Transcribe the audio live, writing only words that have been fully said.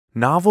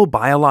Novel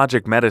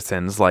biologic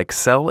medicines like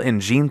cell and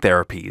gene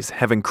therapies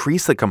have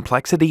increased the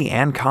complexity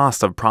and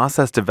cost of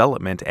process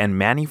development and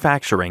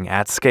manufacturing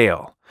at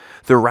scale.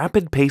 The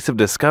rapid pace of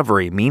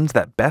discovery means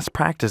that best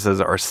practices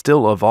are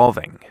still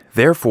evolving.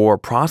 Therefore,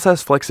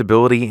 process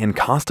flexibility and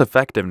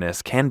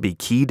cost-effectiveness can be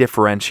key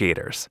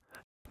differentiators.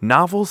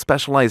 Novel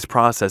specialized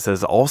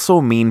processes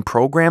also mean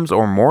programs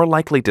are more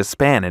likely to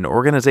span an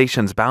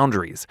organization's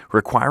boundaries,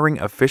 requiring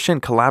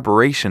efficient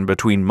collaboration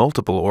between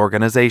multiple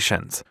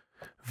organizations.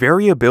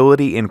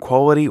 Variability in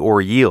quality or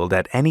yield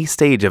at any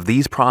stage of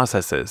these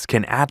processes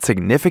can add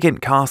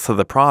significant costs to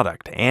the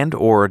product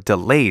and/or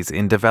delays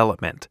in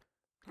development.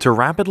 To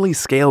rapidly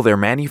scale their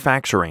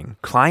manufacturing,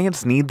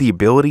 clients need the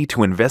ability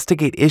to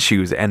investigate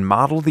issues and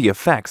model the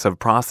effects of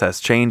process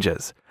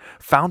changes.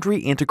 Foundry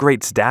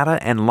integrates data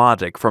and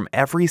logic from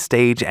every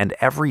stage and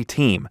every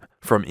team,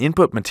 from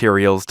input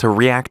materials to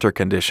reactor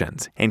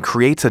conditions, and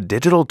creates a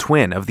digital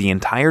twin of the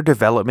entire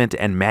development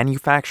and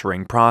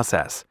manufacturing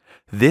process.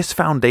 This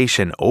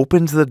foundation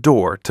opens the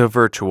door to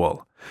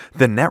virtual.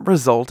 The net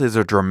result is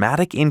a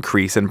dramatic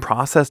increase in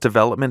process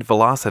development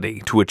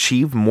velocity to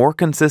achieve more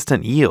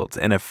consistent yields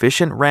and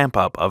efficient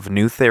ramp-up of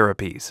new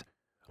therapies.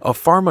 A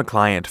pharma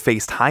client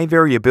faced high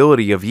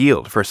variability of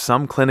yield for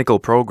some clinical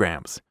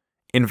programs.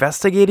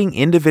 Investigating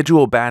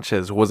individual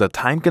batches was a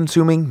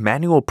time-consuming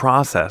manual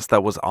process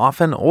that was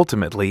often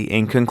ultimately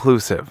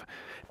inconclusive.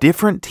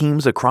 Different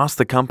teams across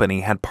the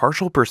company had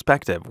partial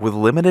perspective with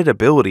limited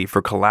ability for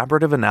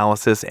collaborative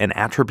analysis and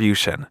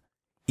attribution.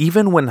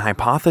 Even when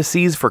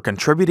hypotheses for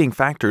contributing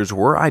factors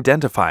were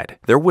identified,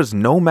 there was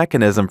no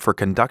mechanism for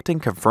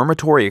conducting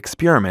confirmatory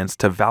experiments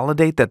to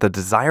validate that the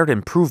desired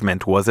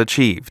improvement was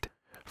achieved.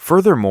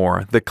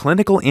 Furthermore, the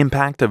clinical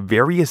impact of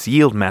various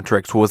yield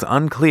metrics was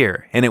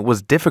unclear, and it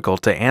was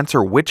difficult to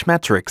answer which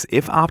metrics,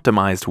 if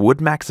optimized, would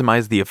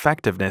maximize the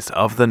effectiveness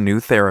of the new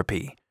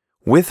therapy.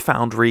 With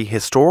Foundry,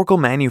 historical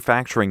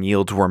manufacturing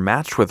yields were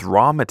matched with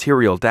raw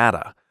material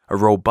data. A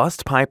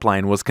robust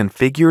pipeline was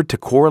configured to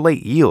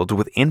correlate yield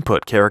with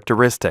input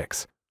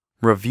characteristics.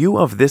 Review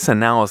of this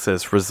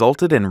analysis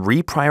resulted in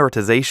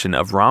reprioritization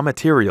of raw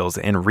materials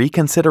and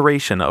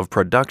reconsideration of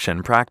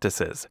production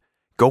practices.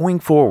 Going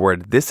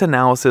forward, this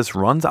analysis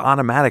runs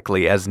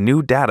automatically as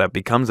new data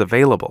becomes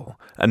available,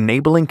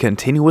 enabling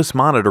continuous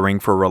monitoring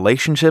for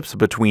relationships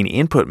between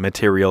input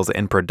materials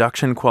and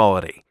production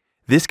quality.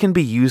 This can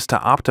be used to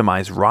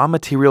optimize raw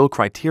material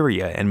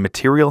criteria and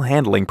material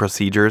handling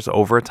procedures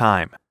over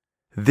time.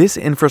 This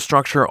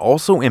infrastructure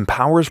also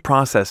empowers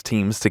process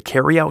teams to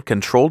carry out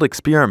controlled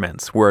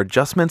experiments where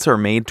adjustments are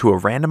made to a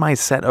randomized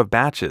set of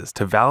batches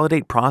to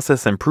validate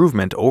process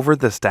improvement over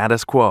the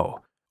status quo.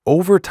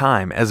 Over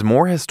time, as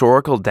more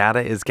historical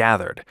data is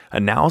gathered,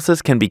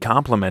 analysis can be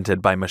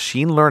complemented by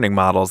machine learning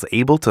models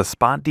able to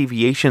spot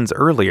deviations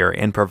earlier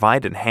and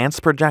provide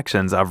enhanced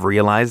projections of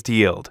realized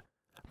yield.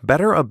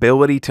 Better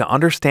ability to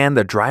understand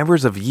the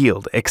drivers of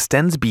yield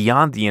extends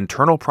beyond the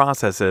internal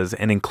processes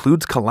and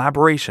includes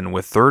collaboration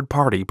with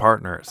third-party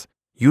partners.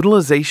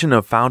 Utilization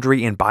of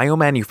Foundry in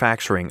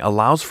biomanufacturing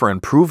allows for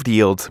improved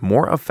yields,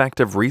 more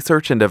effective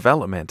research and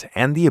development,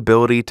 and the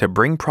ability to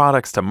bring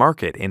products to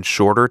market in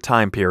shorter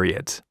time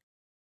periods.